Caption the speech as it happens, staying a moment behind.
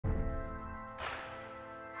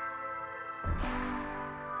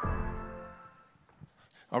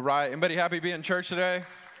All right, anybody happy to be in church today?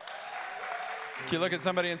 Can you look at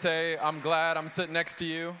somebody and say, I'm glad I'm sitting next to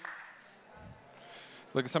you?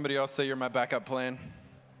 Look at somebody else, say you're my backup plan.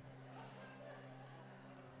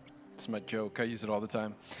 It's my joke, I use it all the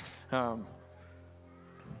time.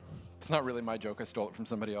 It's not really my joke, I stole it from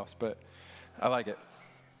somebody else, but I like it.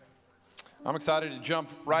 I'm excited to jump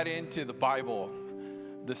right into the Bible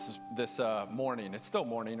this morning. It's still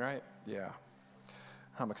morning, right? Yeah.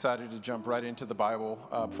 I'm excited to jump right into the Bible.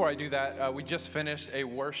 Before I do that, we just finished a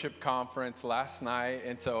worship conference last night.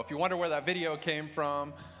 And so if you wonder where that video came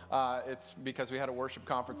from, it's because we had a worship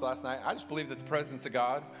conference last night. I just believe that the presence of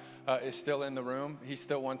God is still in the room. He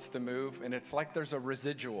still wants to move. And it's like there's a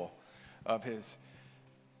residual of his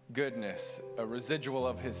goodness, a residual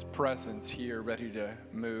of his presence here ready to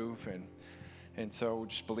move. And so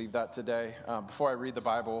just believe that today. Before I read the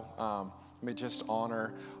Bible, let me just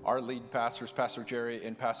honor our lead pastors, Pastor Jerry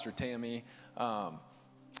and Pastor Tammy.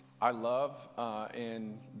 I love,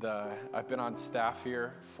 I've been on staff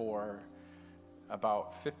here for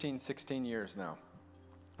about 15, 16 years now,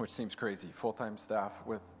 which seems crazy, full-time staff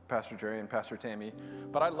with Pastor Jerry and Pastor Tammy.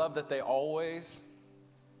 But I love that they always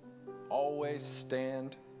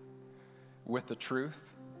stand with the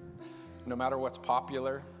truth, no matter what's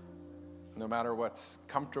popular, no matter what's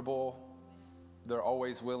comfortable. They're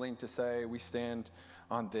always willing to say, we stand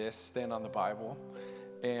on this, stand on the Bible.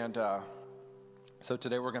 And so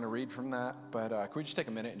today we're going to read from that. But can we just take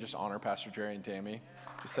a minute and just honor Pastor Jerry and Tammy?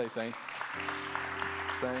 Just say thank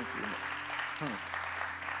you.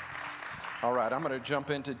 All right, I'm going to jump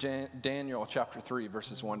into Daniel chapter 3,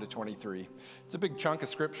 verses 1 to 23. It's a big chunk of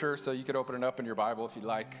scripture, so you could open it up in your Bible if you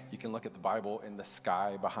like. You can look at the Bible in the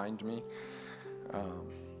sky behind me.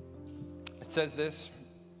 It says this,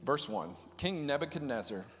 verse 1. King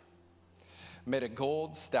Nebuchadnezzar made a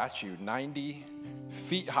gold statue 90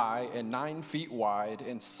 feet high and 9 feet wide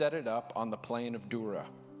and set it up on the plain of Dura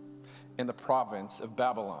in the province of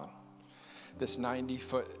Babylon. This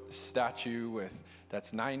 90-foot statue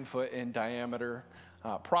that's 9 foot in diameter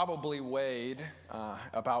probably weighed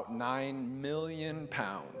about 9 million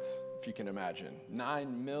pounds, if you can imagine.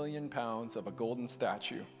 9 million pounds of a golden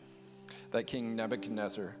statue that King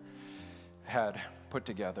Nebuchadnezzar had put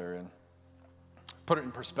together. And put it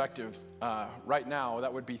in perspective, right now,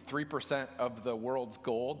 that would be 3% of the world's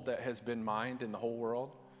gold that has been mined in the whole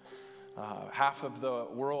world. Half of the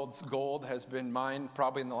world's gold has been mined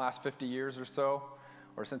probably in the last 50 years or so,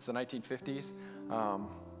 or since the 1950s.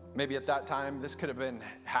 Maybe at that time, this could have been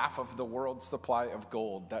half of the world's supply of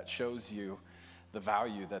gold. That shows you the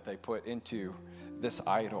value that they put into this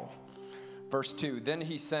idol. Verse 2, then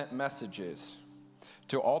he sent messages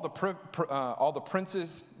to all the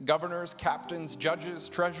princes, governors, captains, judges,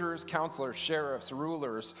 treasurers, counselors, sheriffs,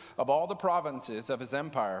 rulers of all the provinces of his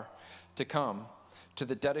empire to come to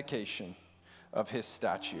the dedication of his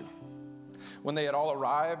statue. When they had all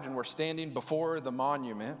arrived and were standing before the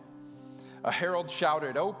monument, a herald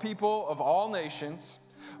shouted, O people of all nations,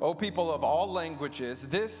 O people of all languages,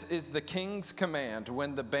 this is the king's command.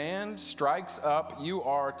 When the band strikes up, you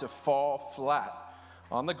are to fall flat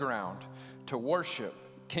on the ground to worship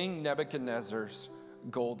King Nebuchadnezzar's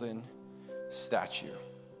golden statue.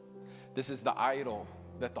 This is the idol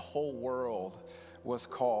that the whole world was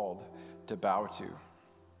called to bow to.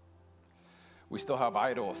 We still have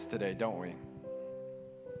idols today, don't we?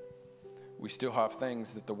 We still have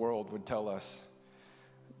things that the world would tell us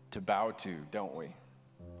to bow to, don't we?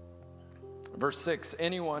 Verse 6,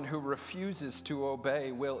 anyone who refuses to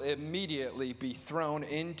obey will immediately be thrown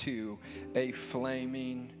into a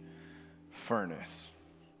flaming furnace.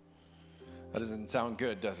 That doesn't sound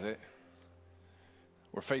good, does it?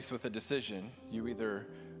 We're faced with a decision. You either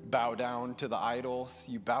bow down to the idols,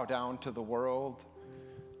 you bow down to the world,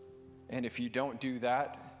 and if you don't do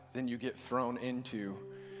that, then you get thrown into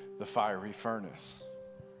the fiery furnace.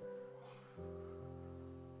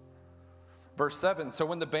 Verse 7, so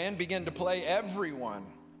when the band began to play, everyone,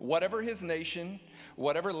 whatever his nation,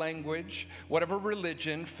 whatever language, whatever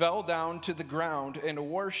religion, fell down to the ground and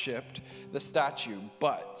worshiped the statue.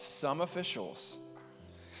 But some officials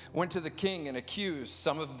went to the king and accused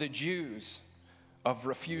some of the Jews of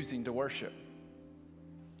refusing to worship.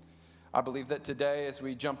 I believe that today, as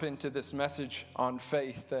we jump into this message on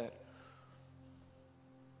faith, that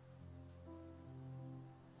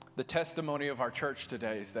the testimony of our church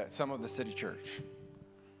today is that some of the city church,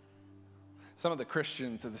 some of the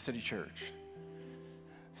Christians of the city church,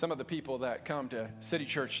 some of the people that come to city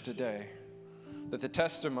church today, that the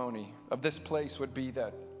testimony of this place would be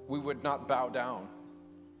that we would not bow down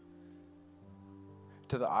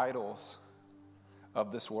to the idols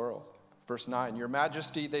of this world. Verse 9, Your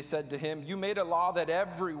Majesty, they said to him, you made a law that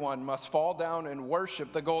everyone must fall down and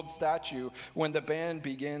worship the gold statue when the band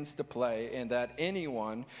begins to play, and that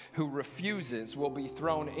anyone who refuses will be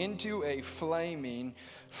thrown into a flaming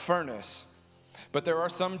furnace. But there are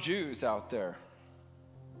some Jews out there.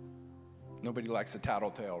 Nobody likes a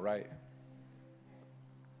tattletale, right?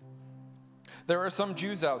 There are some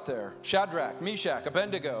Jews out there, Shadrach, Meshach,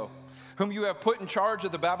 Abednego, whom you have put in charge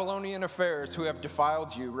of the Babylonian affairs, who have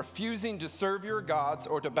defiled you, refusing to serve your gods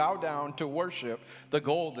or to bow down to worship the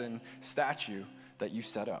golden statue that you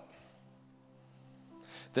set up.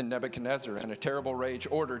 Then Nebuchadnezzar, in a terrible rage,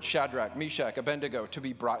 ordered Shadrach, Meshach, Abednego to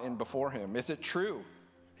be brought in before him. Is it true?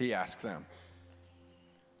 He asked them.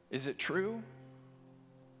 Is it true?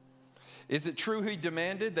 Is it true, he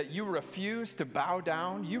demanded, that you refuse to bow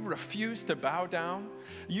down? You refuse to bow down?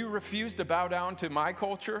 You refuse to bow down to my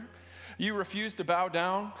culture? You refuse to bow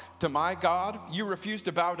down to my God? You refuse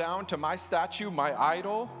to bow down to my statue, my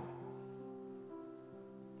idol?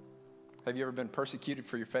 Have you ever been persecuted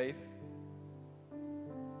for your faith?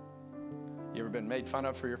 You ever been made fun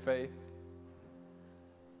of for your faith?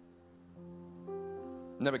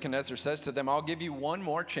 Nebuchadnezzar says to them, I'll give you one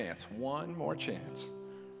more chance. One more chance.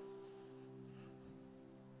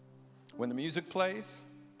 When the music plays,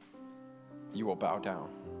 you will bow down.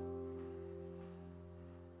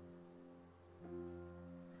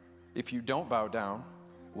 If you don't bow down,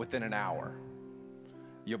 within an hour,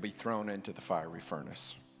 you'll be thrown into the fiery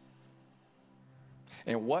furnace.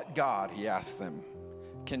 And what God, he asked them,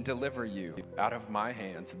 can deliver you out of my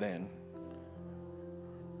hands then?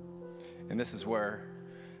 And this is where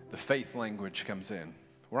the faith language comes in.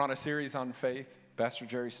 We're on a series on faith. Pastor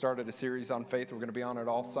Jerry started a series on faith. We're going to be on it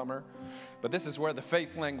all summer. But this is where the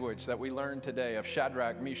faith language that we learned today of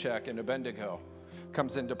Shadrach, Meshach, and Abednego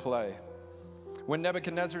comes into play. When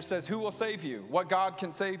Nebuchadnezzar says, who will save you? What God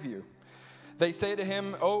can save you? They say to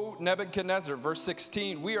him, O Nebuchadnezzar, verse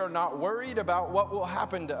 16, we are not worried about what will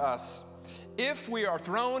happen to us. If we are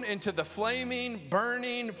thrown into the flaming,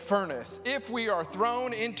 burning furnace, if we are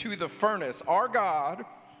thrown into the furnace, our God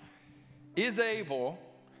is able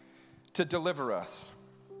to deliver us.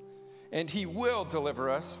 And he will deliver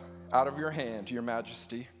us out of your hand, your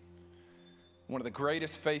majesty. One of the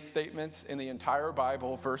greatest faith statements in the entire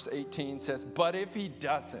Bible, verse 18 says, but if he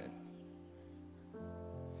doesn't,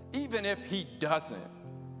 even if he doesn't,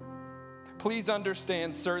 please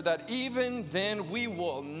understand, sir, that even then we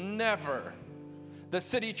will never, the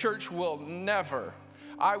City Church will never,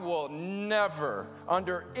 I will never,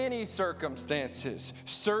 under any circumstances,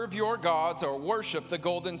 serve your gods or worship the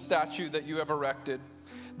golden statue that you have erected.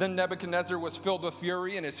 Then Nebuchadnezzar was filled with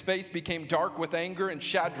fury, and his face became dark with anger, and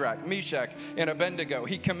Shadrach, Meshach, and Abednego,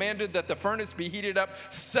 he commanded that the furnace be heated up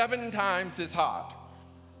 7 times as hot,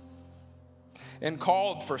 and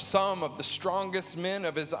called for some of the strongest men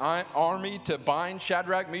of his army to bind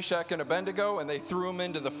Shadrach, Meshach, and Abednego, and they threw them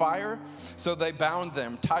into the fire. So they bound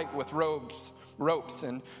them tight with ropes,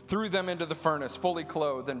 and threw them into the furnace fully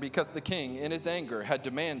clothed. And because the king, in his anger, had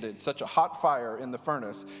demanded such a hot fire in the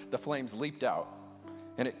furnace, the flames leaped out,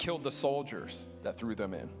 and it killed the soldiers that threw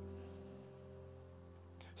them in.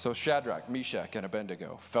 So Shadrach, Meshach, and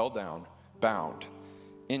Abednego fell down, bound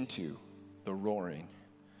into the roaring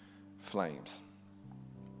flames.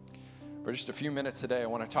 For just a few minutes today, I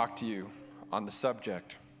want to talk to you on the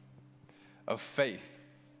subject of faith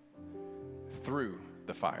through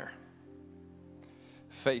the fire.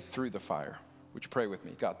 Faith through the fire. Would you pray with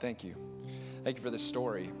me? God, thank you. Thank you for this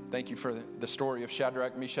story. Thank you for the story of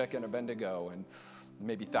Shadrach, Meshach, and Abednego. And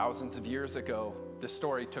maybe thousands of years ago, this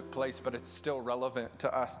story took place, but it's still relevant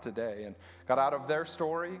to us today. And God, out of their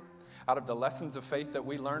story, out of the lessons of faith that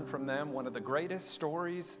we learned from them, one of the greatest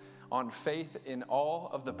stories on faith in all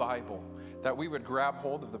of the Bible, that we would grab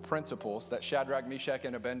hold of the principles that Shadrach, Meshach,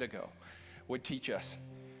 and Abednego would teach us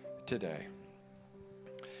today.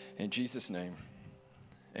 In Jesus' name,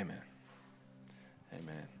 amen.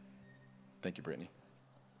 Amen. Thank you, Brittany.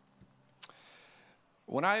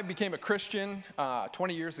 When I became a Christian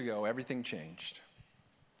 20 years ago, everything changed.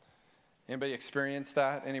 Anybody experienced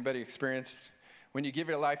that? Anybody experienced when you give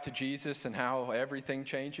your life to Jesus and how everything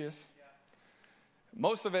changes?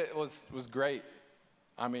 Most of it was great.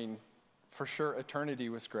 I mean, for sure, eternity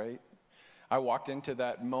was great. I walked into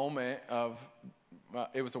that moment of,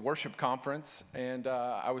 it was a worship conference, and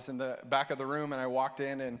I was in the back of the room, and I walked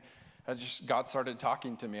in, and God started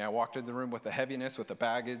talking to me. I walked into the room with a heaviness, with a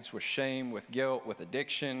baggage, with shame, with guilt, with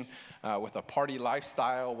addiction, with a party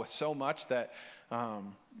lifestyle, with so much that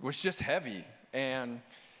was just heavy. And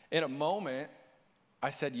in a moment, I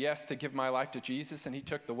said yes to give my life to Jesus, and he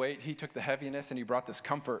took the weight, he took the heaviness, and he brought this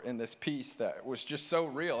comfort and this peace that was just so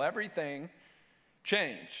real. Everything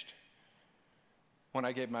changed when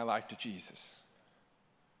I gave my life to Jesus.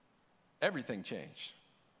 Everything changed.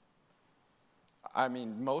 I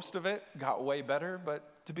mean, most of it got way better,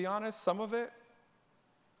 but to be honest, some of it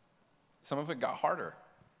got harder.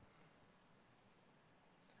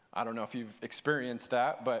 I don't know if you've experienced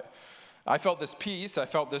that, but I felt this peace, I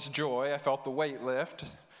felt this joy, I felt the weight lift,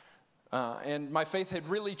 and my faith had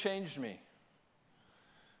really changed me.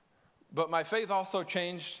 But my faith also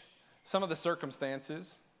changed some of the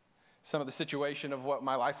circumstances, some of the situation of what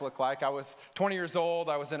my life looked like. I was 20 years old,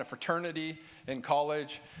 I was in a fraternity in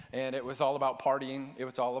college, and it was all about partying, it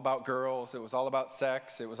was all about girls, it was all about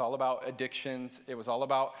sex, it was all about addictions, it was all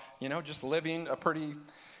about, just living a pretty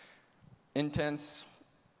intense,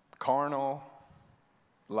 carnal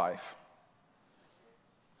life.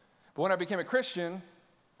 But when I became a Christian,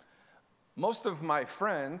 most of my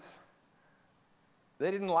friends,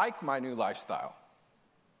 they didn't like my new lifestyle.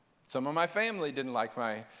 Some of my family didn't like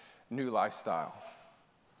my new lifestyle.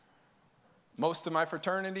 Most of my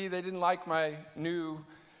fraternity, they didn't like my new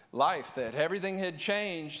life, that everything had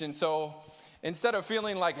changed. And so instead of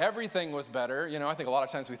feeling like everything was better, I think a lot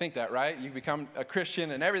of times we think that, right? You become a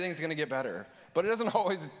Christian and everything's going to get better. But it doesn't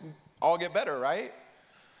always all get better, right?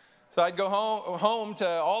 So I'd go home to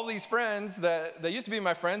all these friends that they used to be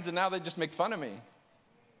my friends, and now they just make fun of me.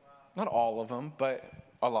 Not all of them, but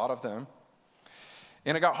a lot of them.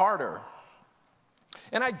 And it got harder.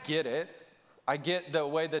 And I get it. I get the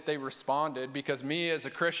way that they responded, because me as a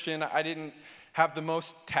Christian, I didn't have the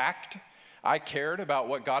most tact. I cared about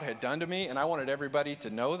what God had done to me, and I wanted everybody to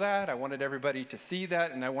know that. I wanted everybody to see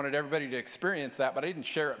that, and I wanted everybody to experience that, but I didn't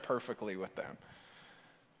share it perfectly with them.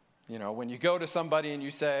 When you go to somebody and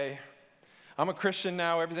you say, I'm a Christian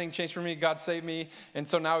now, everything changed for me, God saved me, and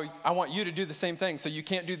so now I want you to do the same thing. So you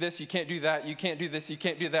can't do this, you can't do that, you can't do this, you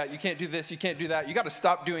can't do that, you can't do this, you can't do that. You got to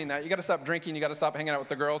stop doing that. You got to stop drinking, you got to stop hanging out with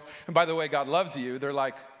the girls. And by the way, God loves you. They're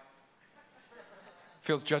like,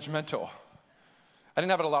 feels judgmental. I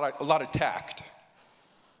didn't have a lot of tact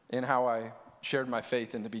in how I shared my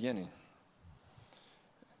faith in the beginning.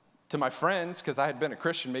 To my friends, because I had been a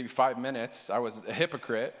Christian maybe 5 minutes, I was a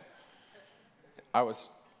hypocrite. I was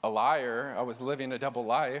a liar. I was living a double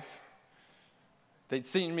life. They'd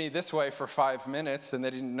seen me this way for 5 minutes, and they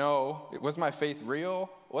didn't know, was my faith real?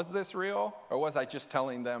 Was this real? Or was I just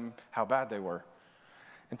telling them how bad they were?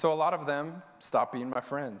 And so a lot of them stopped being my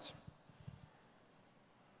friends.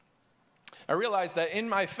 I realized that in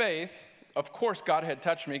my faith, of course, God had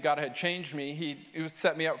touched me. God had changed me. He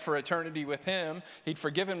set me up for eternity with him. He'd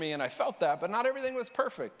forgiven me, and I felt that, but not everything was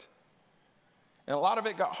perfect. And a lot of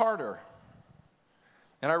it got harder.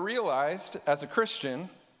 And I realized as a Christian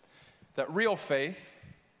that real faith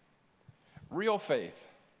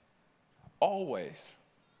always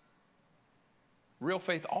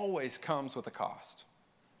comes with a cost.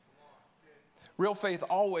 Real faith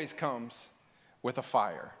always comes with a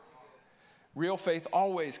fire. Real faith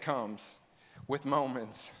always comes with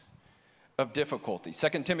moments of difficulty.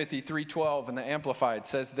 2 Timothy 3:12 in the Amplified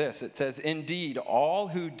says this. It says, indeed, all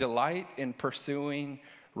who delight in pursuing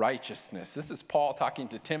righteousness. This is Paul talking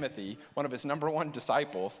to Timothy, one of his number one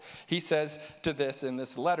disciples. He says to this in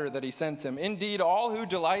this letter that he sends him, indeed, all who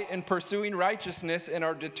delight in pursuing righteousness and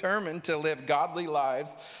are determined to live godly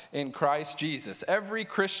lives in Christ Jesus. Every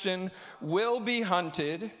Christian will be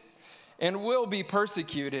hunted and will be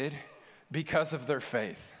persecuted because of their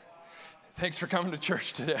faith. Thanks for coming to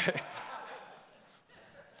church today.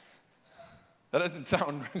 That doesn't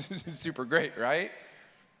sound super great, right?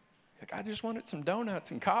 Like, I just wanted some donuts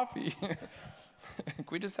and coffee. Can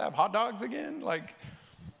we just have hot dogs again?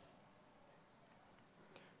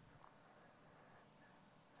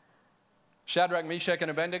 Shadrach, Meshach, and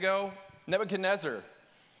Abednego, Nebuchadnezzar,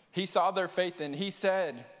 he saw their faith and he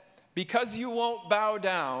said, because you won't bow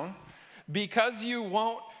down, because you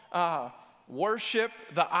won't worship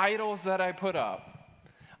the idols that I put up,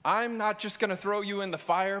 I'm not just going to throw you in the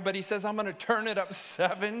fire, but he says, I'm going to turn it up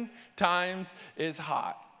 7 times as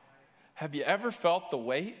hot. Have you ever felt the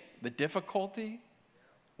weight, the difficulty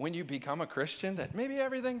when you become a Christian, that maybe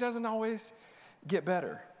everything doesn't always get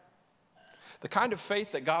better? The kind of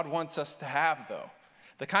faith that God wants us to have, though,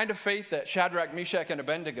 the kind of faith that Shadrach, Meshach, and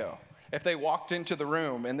Abednego, if they walked into the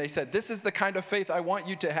room and they said, this is the kind of faith I want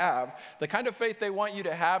you to have, the kind of faith they want you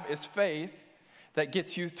to have is faith that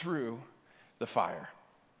gets you through the fire.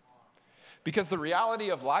 Because the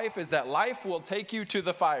reality of life is that life will take you to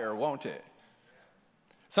the fire, won't it?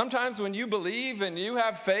 Sometimes when you believe and you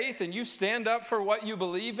have faith and you stand up for what you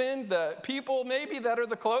believe in, the people maybe that are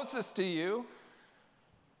the closest to you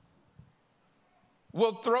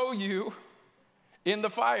will throw you in the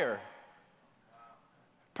fire.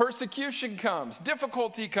 Persecution comes,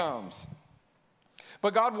 difficulty comes.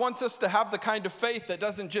 But God wants us to have the kind of faith that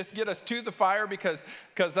doesn't just get us to the fire because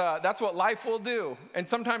that's what life will do. And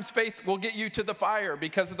sometimes faith will get you to the fire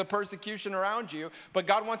because of the persecution around you. But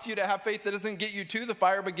God wants you to have faith that doesn't get you to the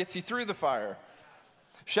fire, but gets you through the fire.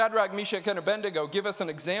 Shadrach, Meshach, and Abednego give us an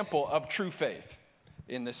example of true faith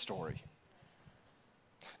in this story.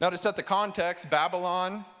 Now, to set the context,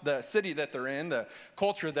 Babylon, the city that they're in, the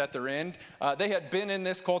culture that they're in, they had been in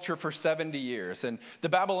this culture for 70 years. And the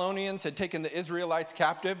Babylonians had taken the Israelites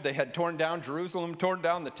captive. They had torn down Jerusalem, torn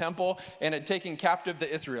down the temple, and had taken captive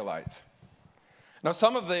the Israelites. Now,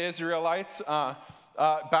 some of the Israelites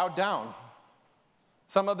bowed down.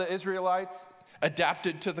 Some of the Israelites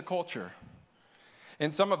adapted to the culture.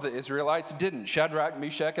 And some of the Israelites didn't. Shadrach,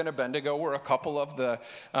 Meshach, and Abednego were a couple of the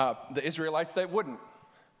Israelites that wouldn't.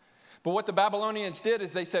 But what the Babylonians did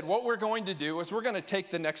is they said, what we're going to do is we're going to take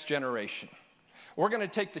the next generation. We're going to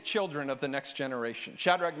take the children of the next generation.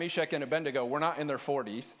 Shadrach, Meshach, and Abednego were not in their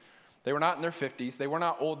 40s. They were not in their 50s. They were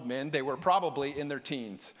not old men. They were probably in their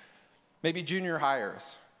teens, maybe junior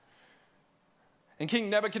hires. And King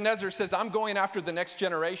Nebuchadnezzar says, I'm going after the next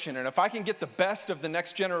generation. And if I can get the best of the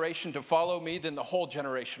next generation to follow me, then the whole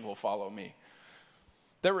generation will follow me.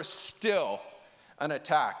 There is still an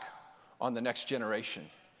attack on the next generation,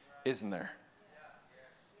 isn't there?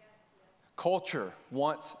 Culture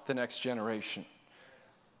wants the next generation.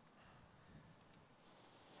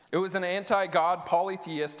 It was an anti-God,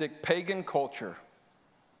 polytheistic, pagan culture.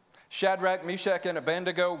 Shadrach, Meshach, and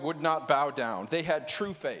Abednego would not bow down. They had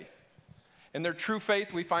true faith. In their true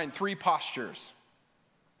faith, we find three postures.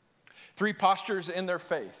 Three postures in their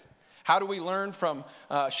faith. How do we learn from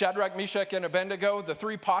Shadrach, Meshach, and Abednego? The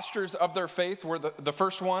three postures of their faith were the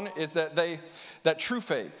first one is that true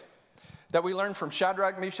faith that we learn from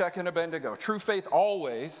Shadrach, Meshach, and Abednego. True faith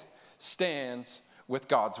always stands with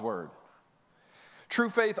God's word. True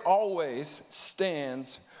faith always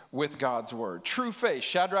stands with God's word. True faith,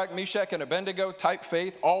 Shadrach, Meshach, and Abednego type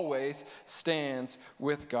faith always stands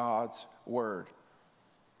with God's word.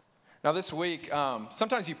 Now this week,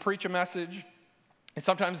 sometimes you preach a message, and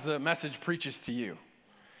sometimes the message preaches to you.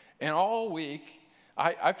 And all week,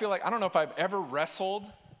 I feel like, I don't know if I've ever wrestled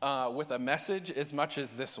with a message as much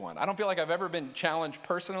as this one. I don't feel like I've ever been challenged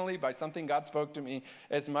personally by something God spoke to me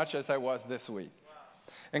as much as I was this week.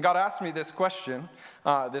 And God asked me this question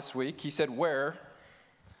this week. He said, where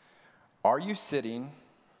are you sitting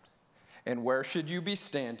and where should you be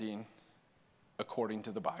standing according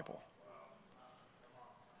to the Bible?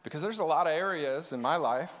 Because there's a lot of areas in my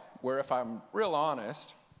life where, if I'm real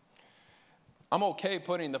honest, I'm okay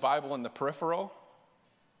putting the Bible in the peripheral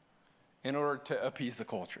in order to appease the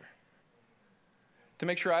culture, to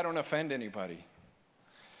make sure I don't offend anybody,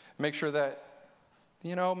 make sure that,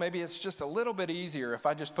 maybe it's just a little bit easier if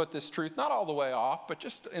I just put this truth, not all the way off, but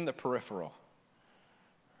just in the peripheral.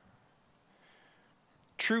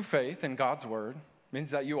 True faith in God's word means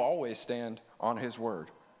that you always stand on his word.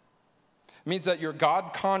 It means that your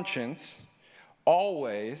God conscience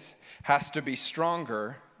always has to be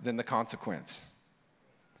stronger than the consequence.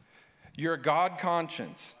 Your God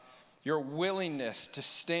conscience, your willingness to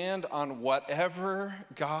stand on whatever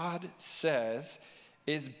God says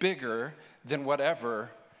is bigger than whatever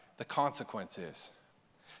the consequence is.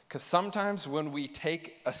 Because sometimes when we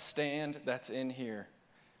take a stand that's in here,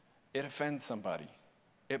 it offends somebody.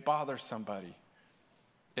 It bothers somebody.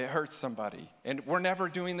 It hurts somebody. And we're never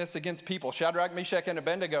doing this against people. Shadrach, Meshach, and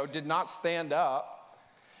Abednego did not stand up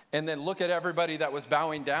and then look at everybody that was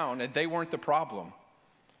bowing down, and they weren't the problem.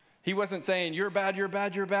 He wasn't saying, you're bad, you're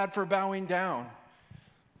bad, you're bad for bowing down.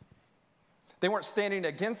 They weren't standing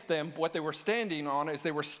against them. What they were standing on is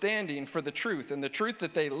they were standing for the truth. And the truth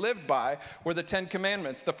that they lived by were the 10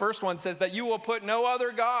 Commandments. The first one says that you will put no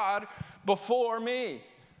other God before me.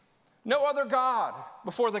 No other God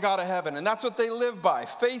before the God of heaven. And that's what they live by.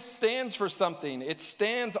 Faith stands for something. It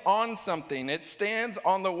stands on something. It stands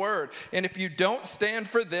on the word. And if you don't stand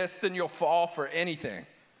for this, then you'll fall for anything.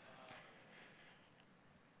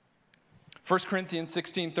 1 Corinthians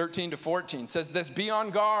 16:13-14 says this, be on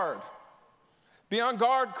guard. Be on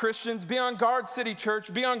guard, Christians. Be on guard, City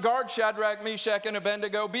Church. Be on guard, Shadrach, Meshach, and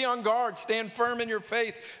Abednego. Be on guard. Stand firm in your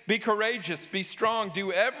faith. Be courageous. Be strong.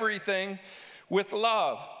 Do everything with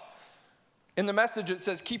love. In the Message, it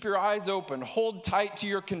says, keep your eyes open. Hold tight to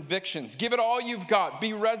your convictions. Give it all you've got.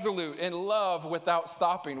 Be resolute and love without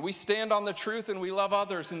stopping. We stand on the truth and we love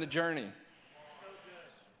others in the journey.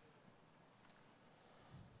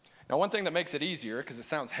 Now, one thing that makes it easier, because it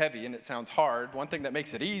sounds heavy and it sounds hard, one thing that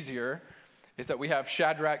makes it easier is that we have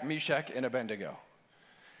Shadrach, Meshach, and Abednego.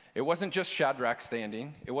 It wasn't just Shadrach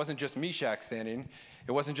standing. It wasn't just Meshach standing.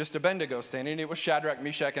 It wasn't just Abednego standing. It was Shadrach,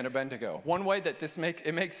 Meshach, and Abednego. One way that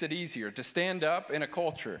it makes it easier to stand up in a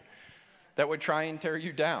culture that would try and tear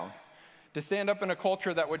you down, to stand up in a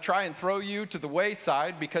culture that would try and throw you to the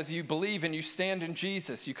wayside because you believe and you stand in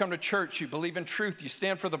Jesus. You come to church, you believe in truth, you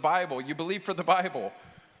stand for the Bible, you believe for the Bible,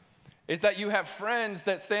 is that you have friends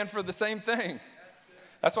that stand for the same thing.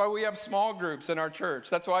 That's why we have small groups in our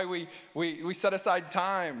church. That's why we set aside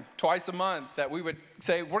time twice a month that we would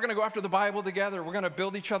say, we're going to go after the Bible together. We're going to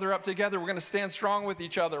build each other up together. We're going to stand strong with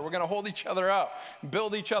each other. We're going to hold each other up,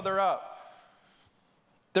 build each other up.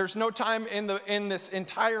 There's no time in this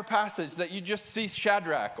entire passage that you just see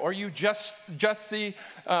Shadrach, or you just see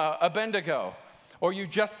Abednego, or you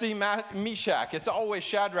just see Meshach. It's always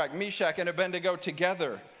Shadrach, Meshach, and Abednego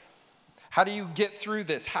together. How do you get through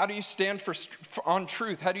this? How do you stand on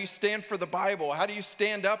truth? How do you stand for the Bible? How do you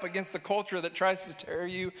stand up against the culture that tries to tear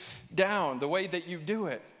you down? The way that you do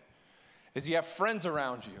it is you have friends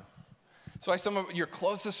around you. That's why some of your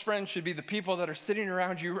closest friends should be the people that are sitting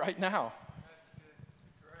around you right now. That's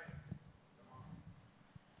good. Right. Come on.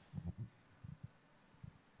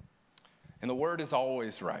 And the word is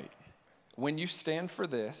always right. When you stand for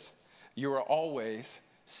this, you are always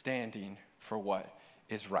standing for what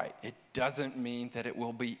is right. It doesn't mean that it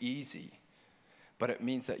will be easy, but it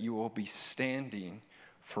means that you will be standing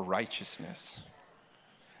for righteousness.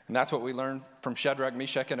 And that's what we learned from Shadrach,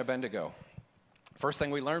 Meshach, and Abednego. First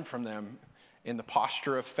thing we learned from them in the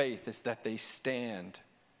posture of faith is that they stand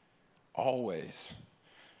always,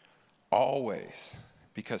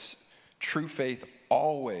 because true faith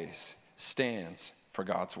always stands for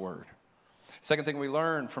God's word. Second thing we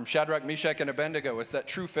learned from Shadrach, Meshach, and Abednego is that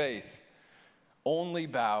true faith only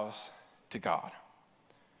bows to God.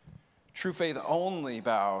 True faith only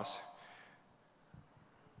bows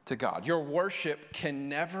to God. Your worship can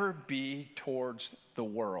never be towards the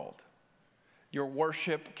world. Your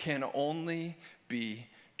worship can only be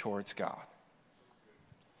towards God.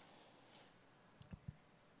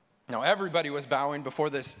 Now, everybody was bowing before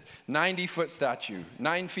this 90-foot statue,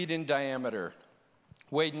 9 feet in diameter,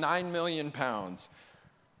 weighed 9 million pounds.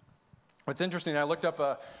 What's interesting, I looked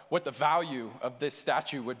up what the value of this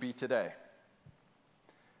statue would be today.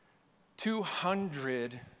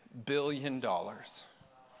 $200 billion. Do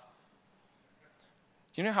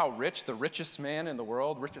you know how rich the richest man in the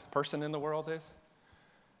world, richest person in the world is?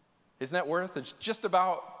 His net worth is just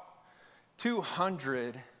about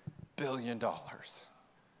 $200 billion.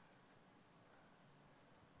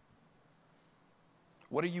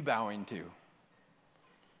 What are you bowing to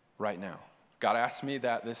right now? God asked me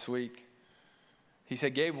that this week. He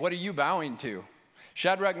said, Gabe, what are you bowing to?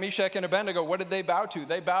 Shadrach, Meshach, and Abednego, what did they bow to?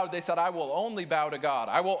 They said, I will only bow to God.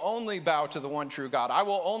 I will only bow to the one true God. I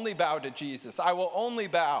will only bow to Jesus. I will only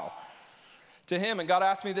bow to him. And God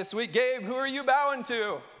asked me this week, Gabe, who are you bowing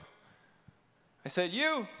to? I said,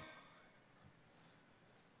 you.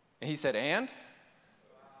 And he said, and?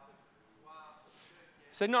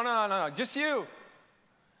 I said, no, just you.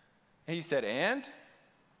 And he said, and? I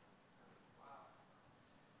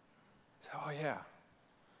said, oh, yeah.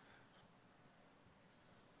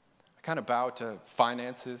 I kind of bow to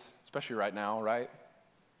finances, especially right now, right?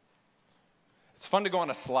 It's fun to go on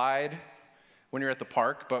a slide when you're at the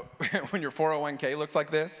park, but when your 401k looks like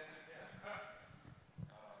this, it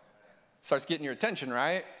starts getting your attention,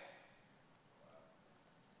 right?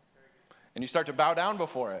 And you start to bow down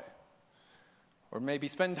before it, or maybe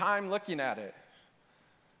spend time looking at it.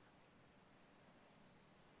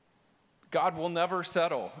 God will never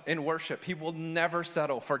settle in worship. He will never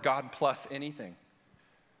settle for God plus anything.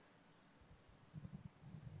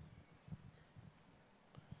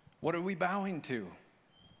 What are we bowing to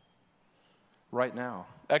right now?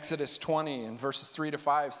 Exodus 20 and verses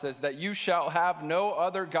 3-5 says that you shall have no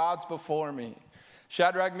other gods before me.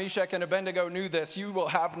 Shadrach, Meshach, and Abednego knew this. You will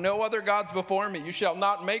have no other gods before me. You shall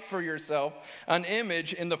not make for yourself an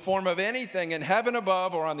image in the form of anything in heaven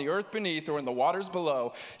above or on the earth beneath or in the waters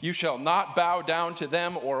below. You shall not bow down to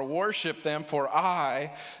them or worship them, for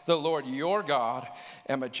I, the Lord your God,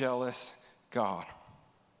 am a jealous God.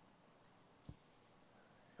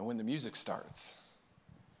 And when the music starts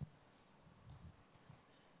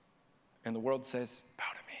and the world says, bow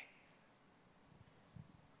to me,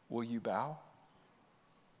 will you bow?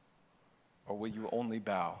 Or will you only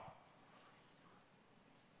bow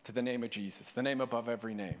to the name of Jesus, the name above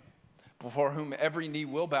every name, before whom every knee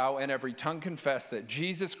will bow and every tongue confess that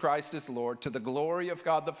Jesus Christ is Lord, to the glory of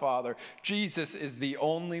God the Father? Jesus is the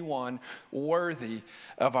only one worthy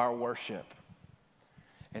of our worship.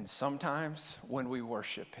 And sometimes when we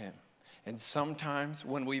worship him, and sometimes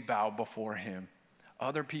when we bow before him,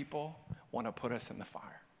 other people want to put us in the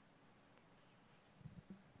fire.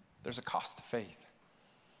 There's a cost to faith.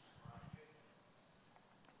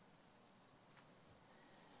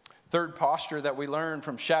 Third posture that we learn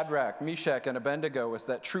from Shadrach, Meshach, and Abednego is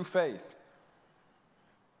that true faith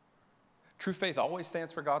always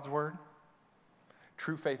stands for God's word.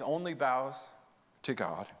 True faith only bows to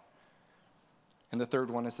God. And the third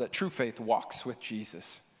one is that true faith walks with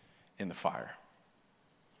Jesus in the fire.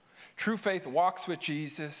 True faith walks with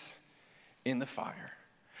Jesus in the fire.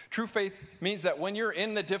 True faith means that when you're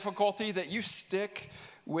in the difficulty, that you stick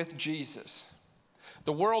with Jesus.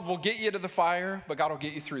 The world will get you to the fire, but God will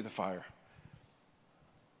get you through the fire.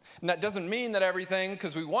 And that doesn't mean that everything,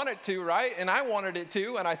 because we want it to, right? And I wanted it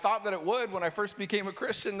to, and I thought that it would when I first became a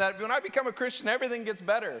Christian, that when I become a Christian, everything gets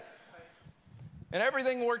better. And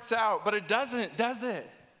everything works out, but it doesn't, does it?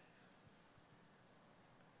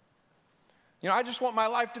 You know, I just want my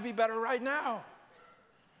life to be better right now.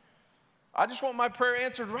 I just want my prayer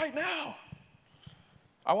answered right now.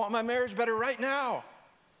 I want my marriage better right now.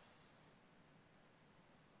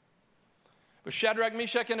 But Shadrach,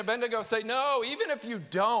 Meshach, and Abednego say, no, even if you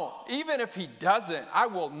don't, even if he doesn't, I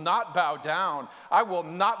will not bow down. I will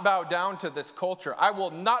not bow down to this culture. I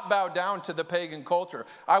will not bow down to the pagan culture.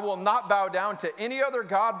 I will not bow down to any other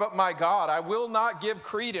God but my God. I will not give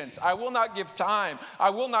credence. I will not give time.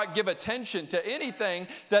 I will not give attention to anything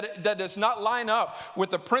that does not line up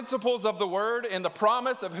with the principles of the word and the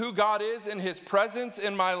promise of who God is in his presence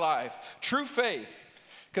in my life. True faith,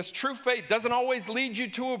 because true faith doesn't always lead you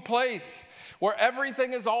to a place where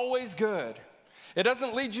everything is always good. It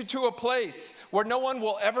doesn't lead you to a place where no one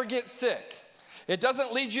will ever get sick. It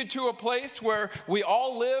doesn't lead you to a place where we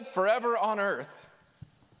all live forever on earth.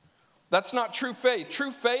 That's not true faith.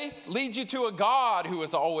 True faith leads you to a God who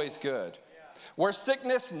is always good, where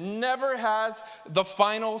sickness never has the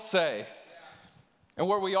final say, and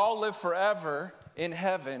where we all live forever in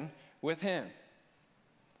heaven with him.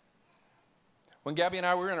 When Gabby and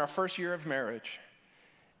I were in our first year of marriage,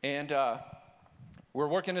 and we're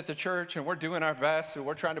working at the church, and we're doing our best, and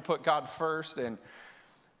we're trying to put God first. And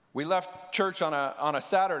we left church on a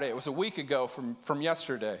Saturday. It was a week ago from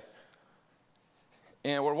yesterday.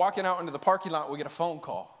 And we're walking out into the parking lot. We get a phone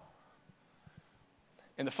call.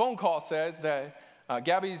 And the phone call says that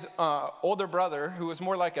Gabby's older brother, who was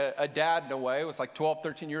more like a dad in a way, was like 12,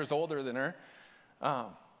 13 years older than her.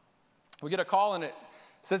 We get a call, and it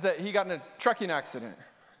says that he got in a trucking accident.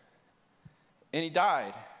 And he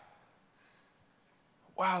died.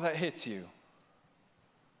 Wow, that hits you.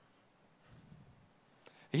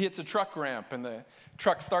 He hits a truck ramp, and the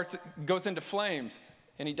truck goes into flames,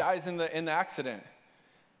 and he dies in the accident.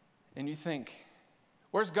 And you think,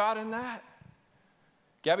 where's God in that?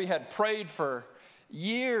 Gabby had prayed for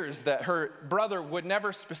years that her brother would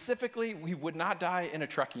never specifically, he would not die in a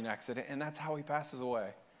trucking accident, and that's how he passes away.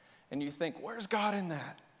 And you think, where's God in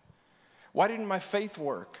that? Why didn't my faith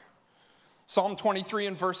work? Psalm 23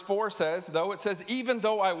 and verse 4 says, even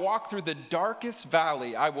though I walk through the darkest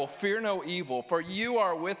valley, I will fear no evil, for you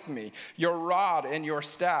are with me. Your rod and your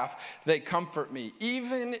staff, they comfort me.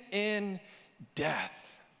 Even in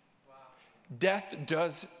death, death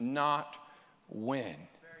does not win.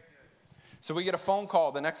 So we get a phone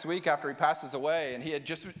call the next week after he passes away, and he had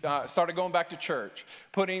just started going back to church,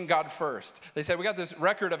 putting God first. They said, we got this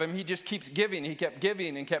record of him. He just keeps giving. He kept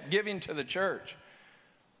giving and kept giving to the church.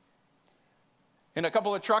 And a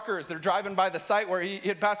couple of truckers, they're driving by the site where he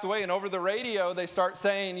had passed away, and over the radio, they start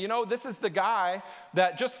saying, you know, this is the guy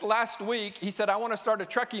that just last week, he said, I want to start a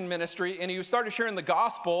trucking ministry, and he started sharing the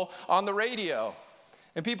gospel on the radio.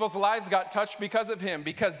 And people's lives got touched because of him,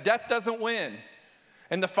 because death doesn't win,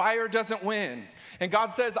 and the fire doesn't win. And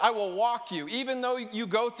God says, I will walk you. Even though you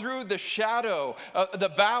go through the shadow,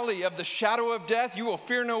 the valley of the shadow of death, you will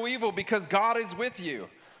fear no evil, because God is with you.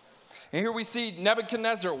 And here we see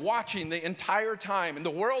Nebuchadnezzar watching the entire time, and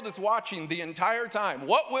the world is watching the entire time.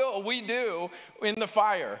 What will we do in the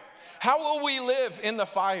fire? How will we live in the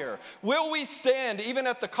fire? Will we stand even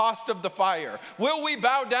at the cost of the fire? Will we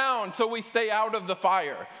bow down so we stay out of the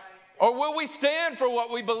fire? Or will we stand for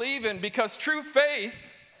what we believe in? Because true faith,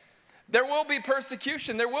 there will be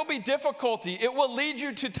persecution. There will be difficulty. It will lead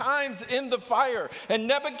you to times in the fire. And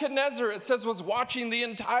Nebuchadnezzar, it says, was watching the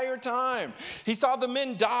entire time. He saw the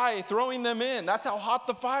men die, throwing them in. That's how hot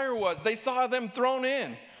the fire was. They saw them thrown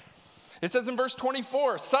in. It says in verse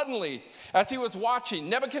 24, suddenly, as he was watching,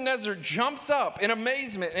 Nebuchadnezzar jumps up in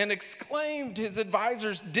amazement and exclaimed to his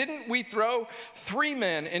advisors, didn't we throw 3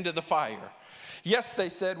 men into the fire? Yes, they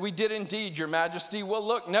said, we did indeed, your majesty. Well,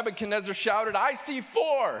 look, Nebuchadnezzar shouted, I see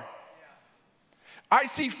 4. I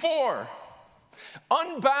see 4,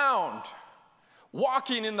 unbound,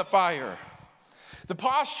 walking in the fire. The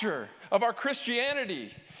posture of our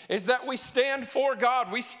Christianity is that we stand for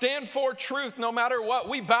God. We stand for truth no matter what.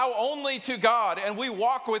 We bow only to God and we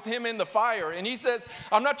walk with him in the fire. And he says,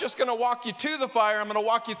 I'm not just going to walk you to the fire, I'm going to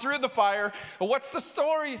walk you through the fire. But what's the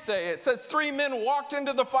story say? It says 3 men walked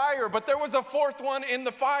into the fire, but there was a fourth one in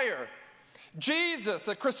the fire. Jesus,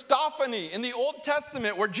 a Christophany in the Old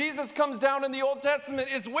Testament, where Jesus comes down in the Old Testament,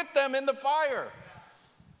 is with them in the fire.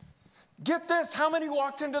 Get this, how many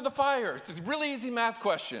walked into the fire? It's a really easy math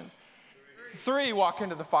question. 3 walk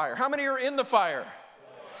into the fire. How many are in the fire? 4.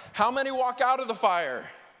 How many walk out of the fire?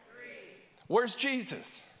 3. Where's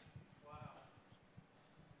Jesus? Wow.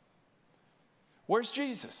 Where's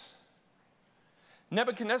Jesus?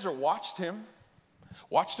 Nebuchadnezzar watched him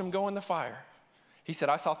go in the fire. He said,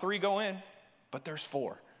 I saw 3 go in, but there's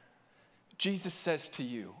 4. Jesus says to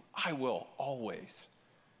you, I will always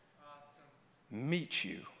meet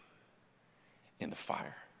you in the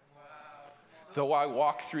fire. Though I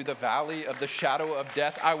walk through the valley of the shadow of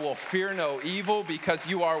death, I will fear no evil because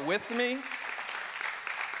you are with me.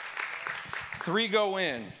 3 go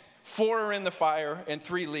in, 4 are in the fire, and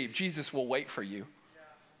 3 leave. Jesus will wait for you.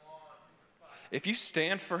 If you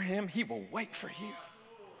stand for him, he will wait for you.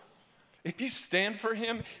 If you stand for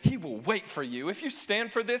him, he will wait for you. If you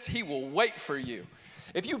stand for this, he will wait for you.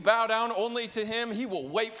 If you bow down only to him, he will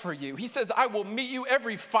wait for you. He says, I will meet you.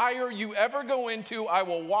 Every fire you ever go into, I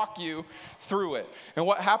will walk you through it. And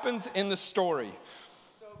what happens in the story?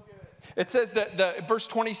 So good. It says that verse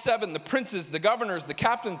 27, the princes, the governors, the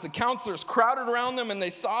captains, the counselors crowded around them, and they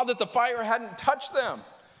saw that the fire hadn't touched them.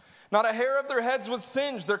 Not a hair of their heads was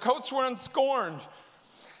singed. Their coats were unscorned.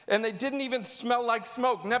 And they didn't even smell like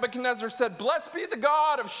smoke. Nebuchadnezzar said, blessed be the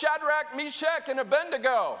God of Shadrach, Meshach, and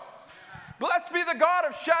Abednego. Blessed be the God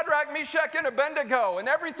of Shadrach, Meshach, and Abednego. And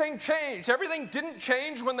everything changed. Everything didn't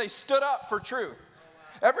change when they stood up for truth.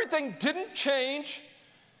 Everything didn't change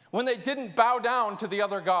when they didn't bow down to the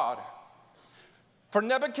other God. For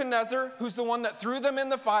Nebuchadnezzar, who's the one that threw them in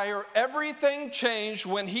the fire, everything changed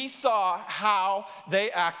when he saw how they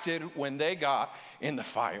acted when they got in the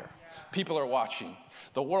fire. People are watching.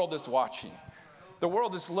 The world is watching. The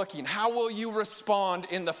world is looking. How will you respond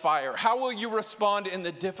in the fire? How will you respond in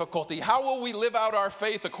the difficulty? How will we live out our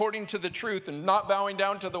faith according to the truth and not bowing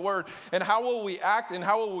down to the word? And how will we act and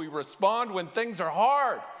how will we respond when things are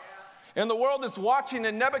hard? And the world is watching,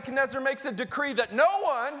 and Nebuchadnezzar makes a decree that no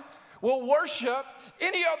one will worship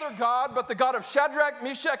any other God but the God of Shadrach,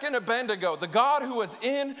 Meshach, and Abednego, the God who was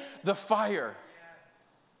in the fire.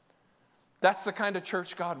 That's the kind of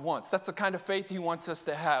church God wants. That's the kind of faith he wants us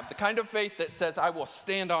to have. The kind of faith that says, I will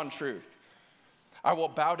stand on truth. I will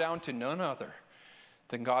bow down to none other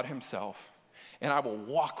than God himself. And I will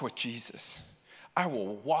walk with Jesus. I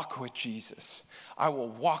will walk with Jesus. I will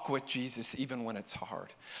walk with Jesus even when it's hard.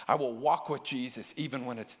 I will walk with Jesus even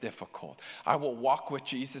when it's difficult. I will walk with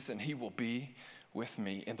Jesus and he will be with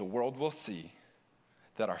me. And the world will see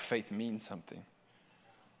that our faith means something.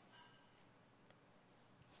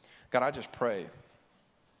 God, I just pray,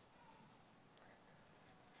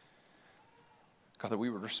 God, that we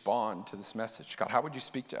would respond to this message. God, how would you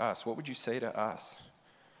speak to us? What would you say to us?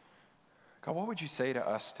 God, what would you say to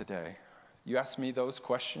us today? You asked me those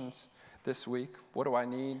questions this week. What do I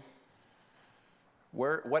need?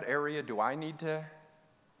 What area do I need to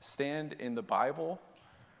stand in the Bible?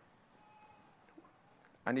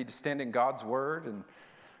 I need to stand in God's word and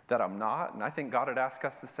that I'm not. And I think God would ask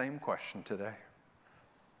us the same question today.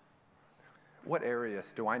 What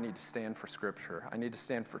areas do I need to stand for Scripture? I need to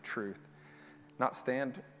stand for truth, not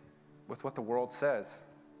stand with what the world says,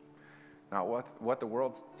 not what the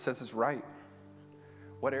world says is right.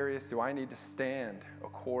 What areas do I need to stand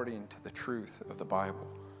according to the truth of the Bible?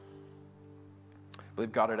 I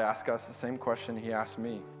believe God would ask us the same question he asked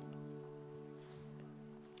me.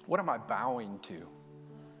 What am I bowing to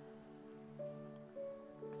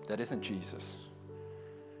that isn't Jesus?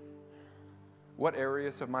 What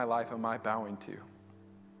areas of my life am I bowing to?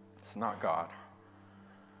 It's not God.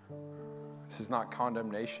 This is not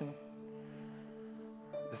condemnation.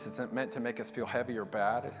 This isn't meant to make us feel heavy or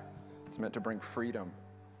bad. It's meant to bring freedom.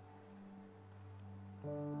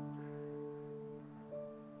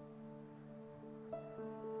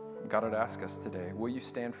 God would ask us today, will you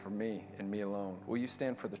stand for me and me alone? Will you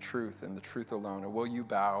stand for the truth and the truth alone? Or will you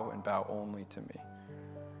bow and bow only to me?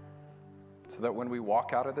 So that when we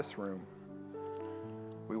walk out of this room,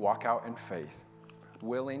 we walk out in faith,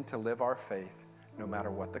 willing to live our faith no matter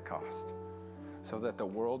what the cost, so that the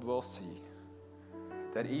world will see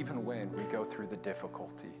that even when we go through the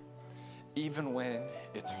difficulty, even when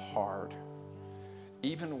it's hard,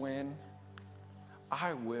 even when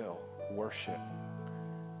I will worship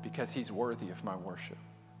because he's worthy of my worship.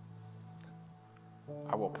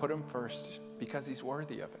 I will put him first because he's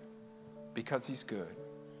worthy of it, because he's good.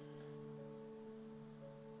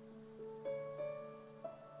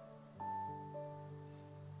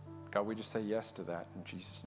 God, we just say yes to that in Jesus' name.